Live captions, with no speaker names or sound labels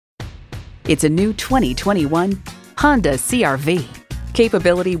It's a new 2021 Honda CR-V.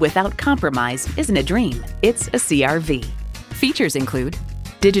 Capability without compromise isn't a dream, it's a CR-V. Features include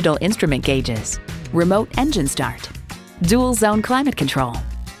digital instrument gauges, remote engine start, dual zone climate control,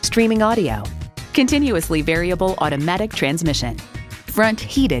 streaming audio, continuously variable automatic transmission, front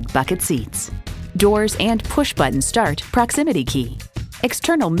heated bucket seats, doors and push-button start proximity key,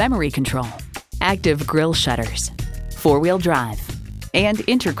 external memory control, active grille shutters, four-wheel drive, and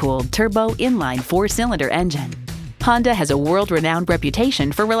intercooled turbo inline four-cylinder engine. Honda has a world-renowned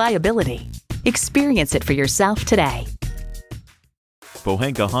reputation for reliability. Experience it for yourself today.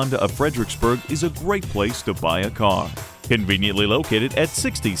 Pohanka Honda of Fredericksburg is a great place to buy a car. Conveniently located at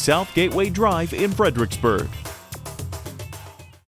 60 South Gateway Drive in Fredericksburg.